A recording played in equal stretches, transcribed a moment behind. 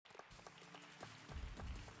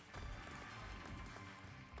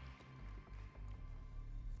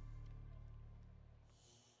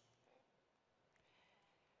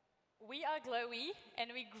We are Glowee,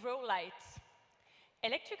 and we grow light.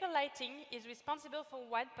 Electrical lighting is responsible for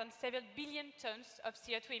 1.7 billion tons of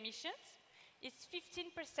CO2 emissions, is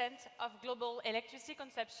 15% of global electricity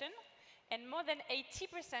consumption, and more than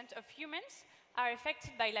 80% of humans are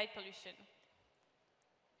affected by light pollution.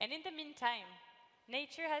 And in the meantime,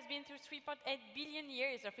 nature has been through 3.8 billion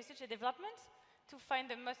years of research and development to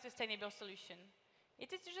find the most sustainable solution.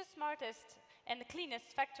 It is the smartest and the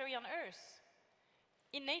cleanest factory on Earth.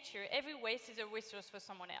 In nature, every waste is a resource for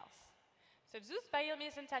someone else. So those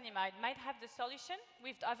bioluminescent might have the solution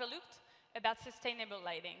we've overlooked about sustainable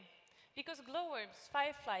lighting. Because glowworms,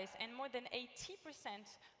 fireflies, and more than 80%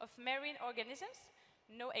 of marine organisms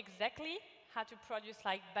know exactly how to produce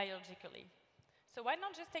light biologically. So why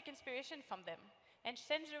not just take inspiration from them and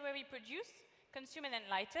change the way we produce, consume, and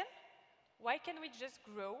enlighten? Why can't we just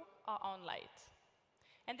grow our own light?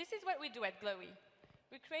 And this is what we do at Glowee.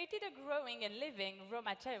 We created a growing and living raw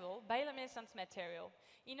material, bioluminescent material,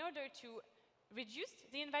 in order to reduce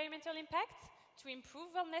the environmental impact, to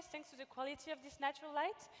improve wellness thanks to the quality of this natural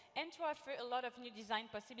light, and to offer a lot of new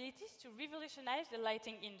design possibilities to revolutionize the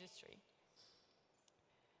lighting industry.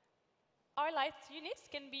 Our light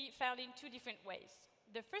units can be found in two different ways.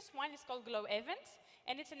 The first one is called Glow Event,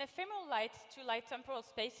 and it's an ephemeral light to light temporal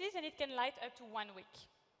spaces, and it can light up to 1 week.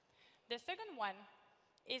 The second one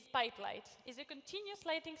is pipe light. It's a continuous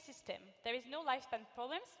lighting system. There is no lifespan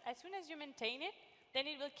problems. As soon as you maintain it, then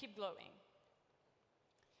it will keep glowing.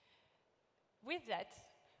 With that,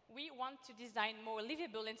 we want to design more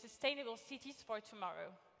livable and sustainable cities for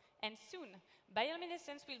tomorrow. And soon,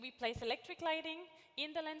 bioluminescence will replace electric lighting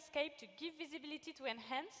in the landscape to give visibility to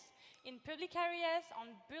enhance in public areas,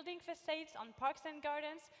 on building facades, on parks and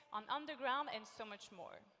gardens, on underground, and so much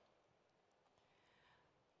more.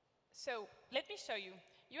 So let me show you.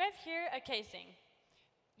 You have here a casing.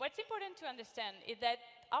 What's important to understand is that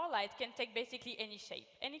our light can take basically any shape,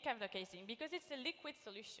 any kind of casing, because it's a liquid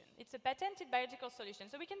solution. It's a patented biological solution.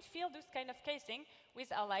 So we can fill this kind of casing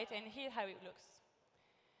with our light, and here's how it looks.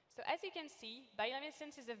 So as you can see,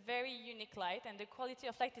 bioluminescence is a very unique light, and the quality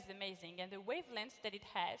of light is amazing. And the wavelength that it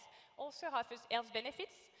has also offers health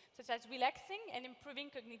benefits, such as relaxing and improving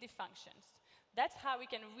cognitive functions. That's how we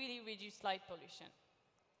can really reduce light pollution.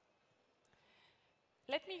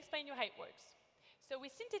 Let me explain you how it works. So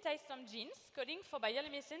we synthesize some genes coding for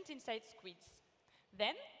bioluminescent inside squids.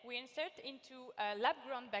 Then we insert into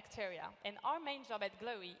lab-grown bacteria. And our main job at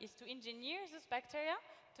Glowee is to engineer those bacteria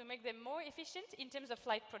to make them more efficient in terms of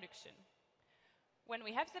light production. When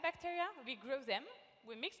we have the bacteria, we grow them,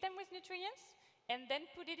 we mix them with nutrients, and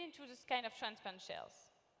then put it into this kind of transparent shells.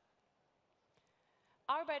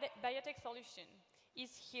 Our biotech solution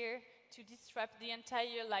is here to disrupt the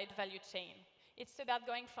entire light value chain. It's about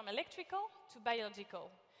going from electrical to biological.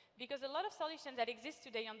 Because a lot of solutions that exist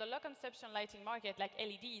today on the low-consumption lighting market, like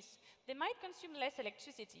LEDs, they might consume less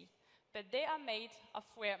electricity, but they are made of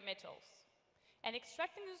rare metals. And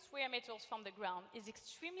extracting those rare metals from the ground is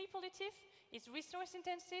extremely pollutive, it's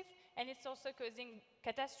resource-intensive, and it's also causing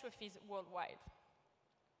catastrophes worldwide.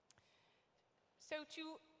 So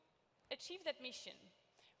to achieve that mission,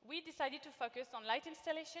 we decided to focus on light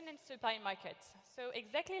installation and supply markets. So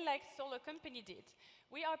exactly like solar company did,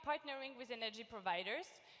 we are partnering with energy providers.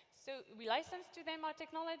 So we license to them our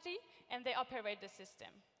technology, and they operate the system.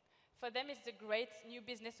 For them, it's a great new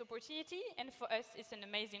business opportunity, and for us, it's an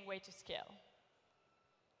amazing way to scale.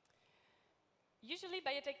 Usually,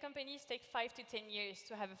 biotech companies take 5 to 10 years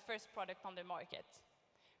to have a first product on the market.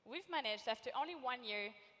 We've managed, after only 1 year,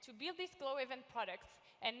 to build this Glow Event product,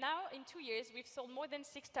 and now, in 2 years, we've sold more than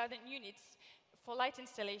 6,000 units for light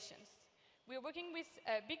installations. We're working with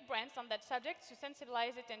big brands on that subject to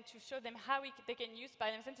sensibilize it and to show them how they can use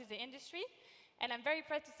bioluminescence in the industry. And I'm very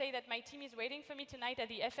proud to say that my team is waiting for me tonight at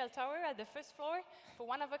the Eiffel Tower, at the first floor, for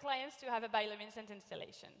one of our clients to have a bioluminescent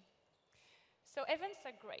installation. So events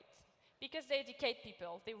are great, because they educate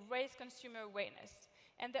people, they raise consumer awareness.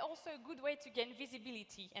 And they're also a good way to gain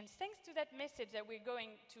visibility. And thanks to that message that we're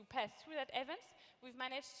going to pass through that events, we've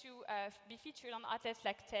managed to be featured on outlets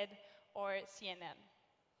like TED or CNN.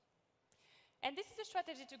 And this is a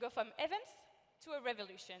strategy to go from events to a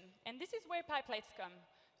revolution. And this is where pipelights come.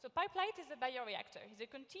 So pipelight is a bioreactor. It's a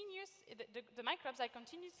continuous, the microbes are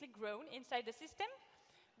continuously grown inside the system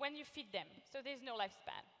when you feed them. So there's no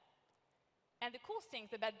lifespan. And the cool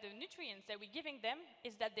thing about the nutrients that we're giving them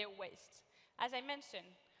is that they're waste. As I mentioned,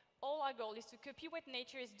 all our goal is to copy what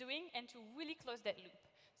nature is doing and to really close that loop.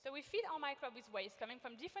 So we feed our microbes with waste coming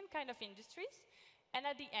from different kinds of industries, and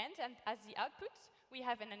at the end, and as the output, we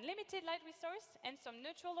have an unlimited light resource and some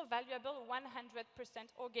neutral or valuable 100%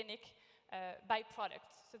 organic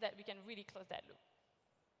byproducts so that we can really close that loop.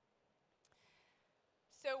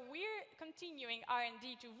 So we're continuing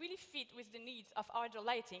R&D to really fit with the needs of outdoor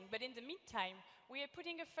lighting, but in the meantime, we are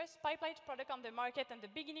putting a first pipeline product on the market at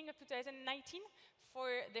the beginning of 2019 for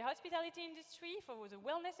the hospitality industry, for the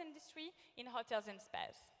wellness industry, in hotels and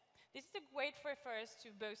spas. This is a great way for us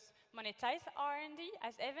to both monetize R&D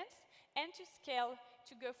as events and to scale,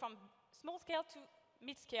 to go from small scale to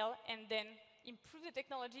mid-scale, and then improve the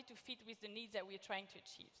technology to fit with the needs that we're trying to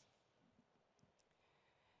achieve.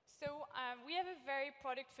 So we have a very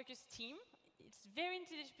product-focused team. It's very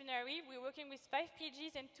interdisciplinary. We're working with 5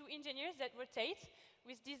 PhDs and 2 engineers that rotate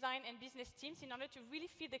with design and business teams in order to really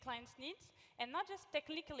fit the client's needs and not just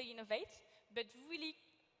technically innovate, but really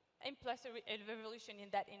impulse a revolution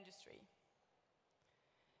in that industry.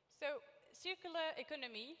 So circular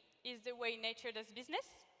economy is the way nature does business,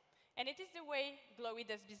 and it is the way Glowee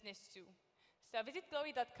does business too. So visit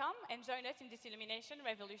glowee.com and join us in this illumination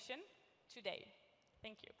revolution today.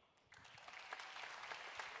 Thank you.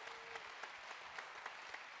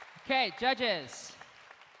 Okay, judges.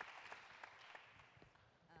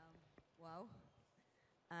 Wow.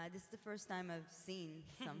 This is the first time I've seen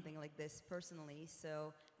something like this personally,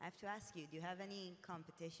 so I have to ask you, do you have any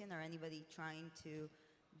competition or anybody trying to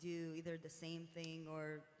do either the same thing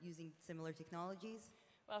or using similar technologies?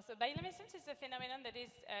 Well, so bioluminescence is a phenomenon that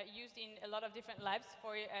is used in a lot of different labs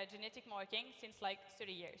for genetic marking since like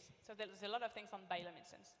 30 years. So there's a lot of things on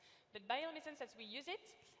bioluminescence. But bioluminescence, as we use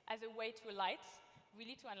it as a way to light,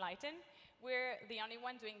 really to enlighten, we're the only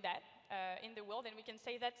one doing that in the world, and we can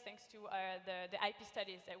say that thanks to the IP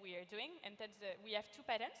studies that we are doing. And we have 2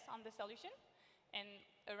 patents on the solution and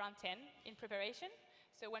around 10 in preparation.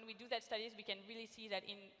 So when we do that studies, we can really see that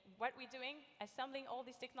in what we're doing, assembling all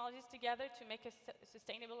these technologies together to make a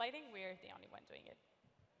sustainable lighting, we're the only one doing it.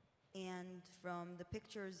 And from the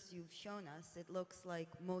pictures you've shown us, it looks like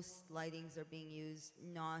most lightings are being used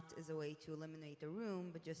not as a way to illuminate a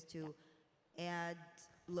room, but just to add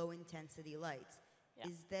low-intensity lights. Yeah.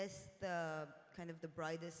 Is this the kind of the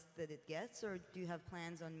brightest that it gets, or do you have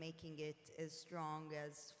plans on making it as strong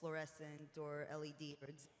as fluorescent or LED or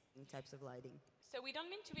existing types of lighting? So we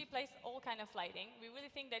don't mean to replace all kind of lighting. We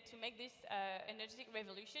really think that to make this energetic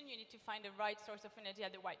revolution, you need to find the right source of energy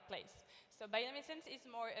at the right place. So bioluminescence is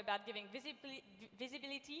more about giving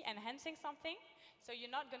visibility, enhancing something. So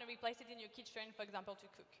you're not going to replace it in your kitchen, for example, to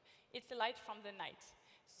cook. It's a light from the night.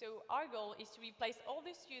 So our goal is to replace all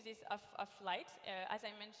these uses of light, as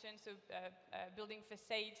I mentioned, so building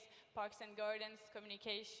facades, parks and gardens,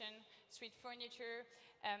 communication, street furniture.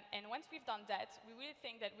 And once we've done that, we really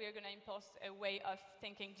think that we're going to impulse a way of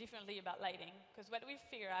thinking differently about lighting. Because what we've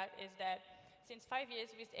figured out is that since 5 years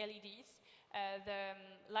with LEDs, the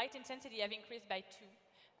light intensity have increased by 2.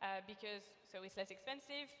 Because so it's less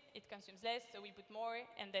expensive, it consumes less, so we put more,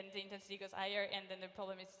 and then the intensity goes higher, and then the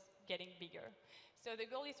problem is getting bigger. So the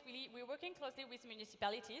goal is really, we're working closely with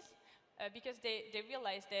municipalities because they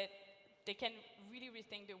realize that they can really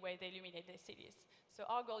rethink the way they illuminate their cities. So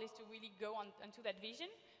our goal is to really go onto that vision,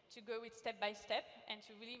 to go with step by step, and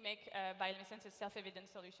to really make bioluminescence a self-evident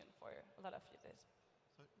solution for a lot of users.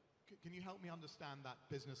 So can you help me understand that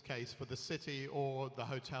business case for the city or the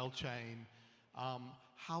hotel chain?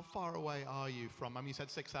 How far away are you from, I mean, you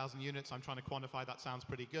said 6,000 units. I'm trying to quantify. That sounds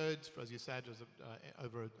pretty good, as you said,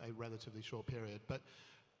 over a relatively short period. But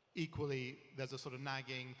equally, there's a sort of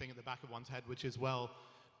nagging thing at the back of one's head, which is, well,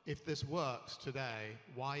 if this works today,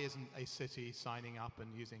 why isn't a city signing up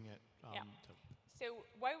and using it? So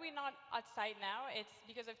why we're not outside now, it's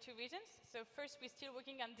because of 2 reasons. So first, we're still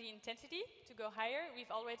working on the intensity to go higher.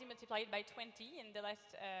 We've already multiplied by 20 in the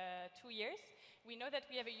last 2 years. We know that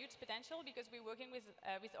we have a huge potential because we're working with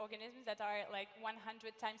organisms that are like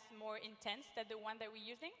 100 times more intense than the one that we're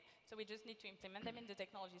using. So we just need to implement them in the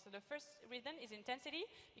technology. So the first reason is intensity,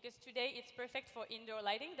 because today it's perfect for indoor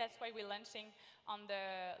lighting. That's why we're launching on the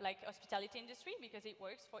hospitality industry, because it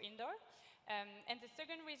works for indoor. And the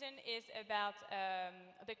second reason is about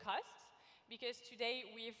the costs, because today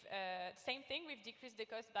same thing, we've decreased the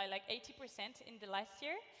cost by like 80% in the last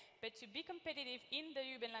year. But to be competitive in the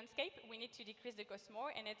urban landscape, we need to decrease the cost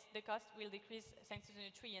more, and the cost will decrease thanks to the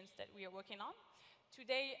nutrients that we are working on.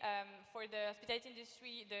 Today, for the hospitality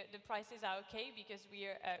industry, the prices are okay because we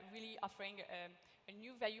are really offering a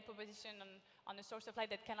new value proposition on a source of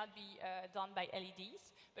light that cannot be done by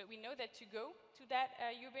LEDs. But we know that to go to that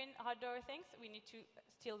urban outdoor things, we need to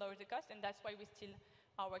still lower the cost, and that's why we still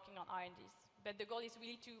are working on R&Ds. But the goal is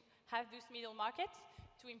really to have those middle markets,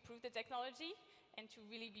 to improve the technology, and to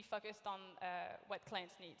really be focused on what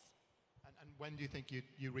clients need. And when do you think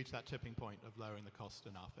you reach that tipping point of lowering the cost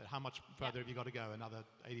enough? How much further have you got to go? Another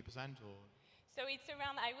 80% or? So it's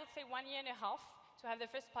around, I would say, 1.5 years to have the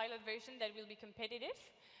first pilot version that will be competitive.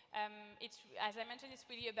 As I mentioned, it's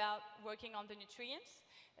really about working on the nutrients.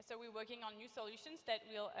 So we're working on new solutions that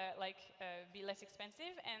will be less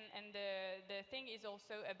expensive. And the thing is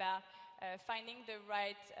also about finding the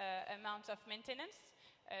right amount of maintenance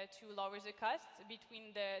to lower the cost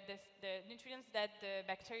between the nutrients that the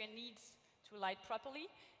bacteria needs to light properly,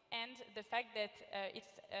 and the fact that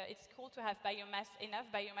it's cool to have enough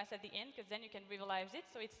biomass at the end, because then you can revitalize it.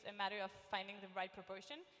 So it's a matter of finding the right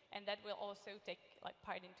proportion, and that will also take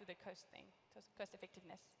part into the cost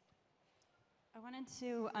effectiveness. I wanted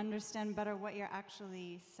to understand better what you're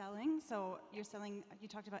actually selling. So you're selling, you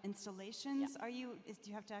talked about installations. Yeah. Do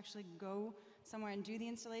you have to actually go somewhere and do the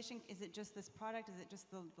installation? Is it just this product? Is it just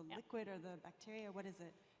the liquid or the bacteria? What is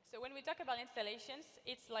it? So when we talk about installations,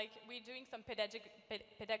 it's like we're doing some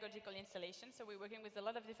pedagogical installations. So we're working with a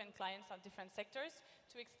lot of different clients on different sectors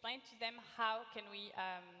to explain to them how can we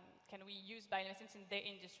use bioluminescence in their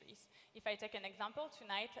industries. If I take an example,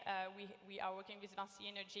 tonight we are working with Vinci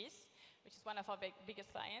Energies, which is one of our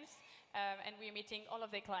biggest clients, and we're meeting all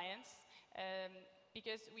of their clients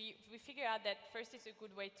because we figure out that first it's a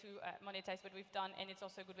good way to monetize what we've done, and it's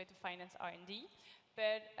also a good way to finance R&D.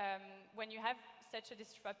 But when you have such a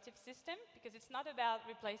disruptive system, because it's not about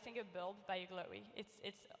replacing a bulb by a Glowee,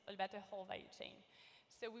 it's about the whole value chain.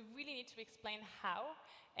 So we really need to explain how,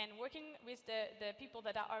 and working with the people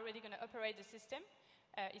that are already going to operate the system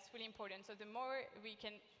is really important. So the more we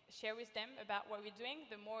can share with them about what we're doing,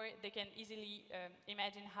 the more they can easily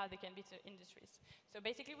imagine how they can be to industries. So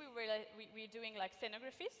basically we're doing like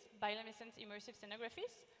scenographies, bioluminescence immersive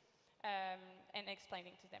scenographies, and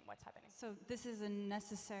explaining to them what's happening. So this is a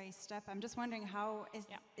necessary step. I'm just wondering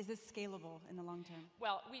is this scalable in the long term?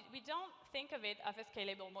 Well, we don't think of it as a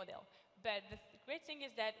scalable model. But the great thing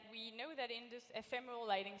is that we know that in these ephemeral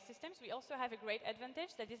lighting systems, we also have a great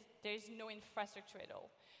advantage, that is there is no infrastructure at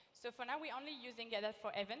all. So for now, we're only using that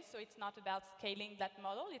for events, so it's not about scaling that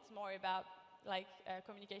model. It's more about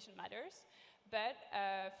communication matters. But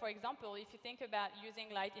for example, if you think about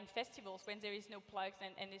using light in festivals when there is no plugs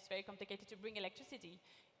and it's very complicated to bring electricity,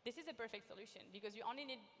 this is a perfect solution because you only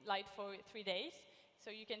need light for 3 days. So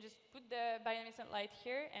you can just put the bioluminescent light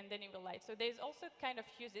here and then it will light. So there's also kind of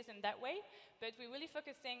uses in that way, but we're really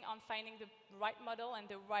focusing on finding the right model and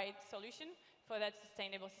the right solution for that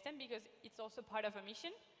sustainable system because it's also part of a mission.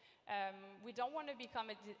 We don't want to become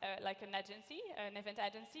like an agency, an event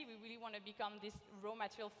agency. We really want to become this raw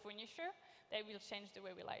material furnisher that will change the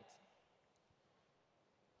way we light.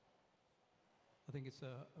 I think it's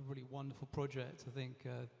a really wonderful project. I think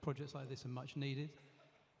projects like this are much needed.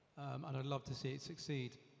 And I'd love to see it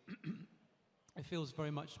succeed. It feels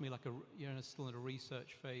very much to me like you're still in a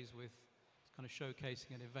research phase with kind of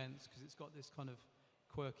showcasing at events because it's got this kind of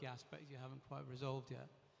quirky aspect you haven't quite resolved yet.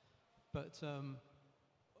 But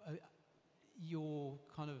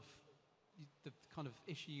the kind of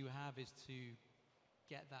issue you have is to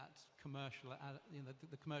get that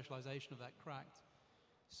the commercialization of that cracked.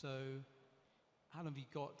 So how long have you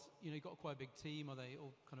got? You've got quite a big team. Are they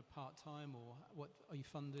all kind of part-time, or what? Are you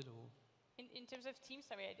funded, or? In terms of teams,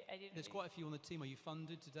 sorry, I didn't. There's quite a few on the team. Are you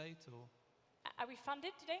funded to date, or? Are we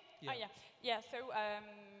funded today? Yeah. Oh, yeah. Yeah. So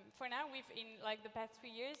for now, in the past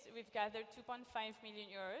 3 years, we've gathered 2.5 million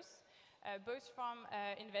euros, both from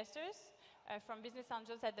investors. From business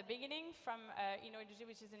angels at the beginning, from Energy,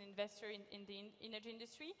 which is an investor in the energy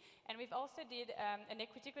industry. And we've also did an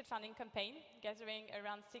equity crowdfunding campaign, gathering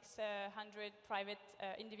around 600 private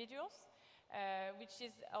individuals, which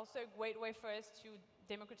is also a great way for us to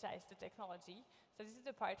democratize the technology. So this is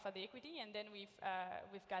the part for the equity, and then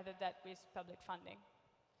we've gathered that with public funding.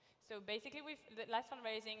 So basically, the last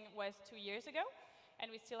fundraising was 2 years ago,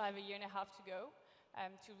 and we still have a year and a half to go.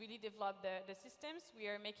 To really develop the systems. We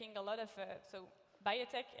are making a lot of, so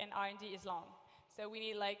biotech and R&D is long. So we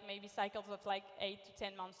need maybe cycles of 8 to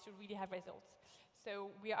 10 months to really have results.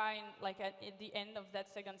 So we are at the end of that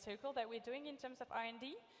second circle that we're doing in terms of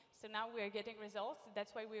R&D. So now we are getting results.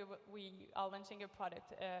 That's why we are launching a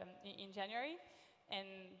product in January. And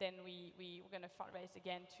then we're going to fundraise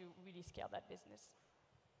again to really scale that business.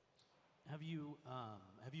 Have you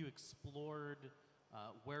explored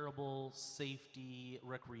wearable, safety,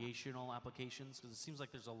 recreational applications? Because it seems like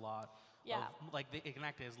there's a lot of, it can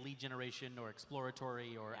act as lead generation or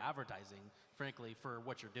exploratory or advertising, frankly, for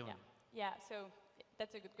what you're doing. Yeah, so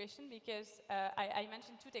that's a good question because I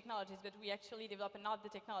mentioned 2 technologies, but we actually develop another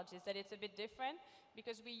technologies that it's a bit different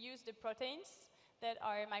because we use the proteins that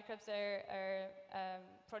our microbes are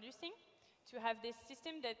producing to have this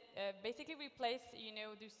system that basically replace,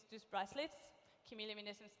 those bracelets,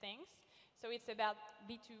 chemiluminescence things. So it's about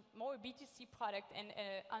more B2C product and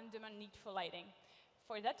on-demand need for lighting.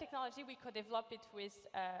 for that technology, we co-develop it with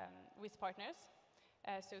partners.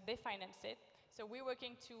 So they finance it. So we're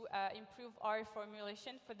working to improve our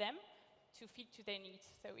formulation for them to fit to their needs.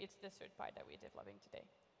 So it's the third part that we're developing today.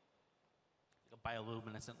 Like a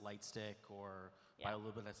bioluminescent light stick or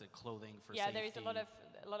bioluminescent clothing for safety. Yeah, there is a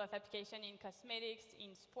lot of application in cosmetics,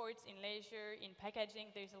 in sports, in leisure, in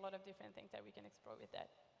packaging. There's a lot of different things that we can explore with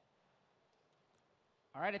that.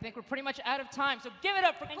 All right, I think we're pretty much out of time, so give it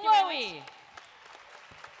up for Thank you very Glowee. much.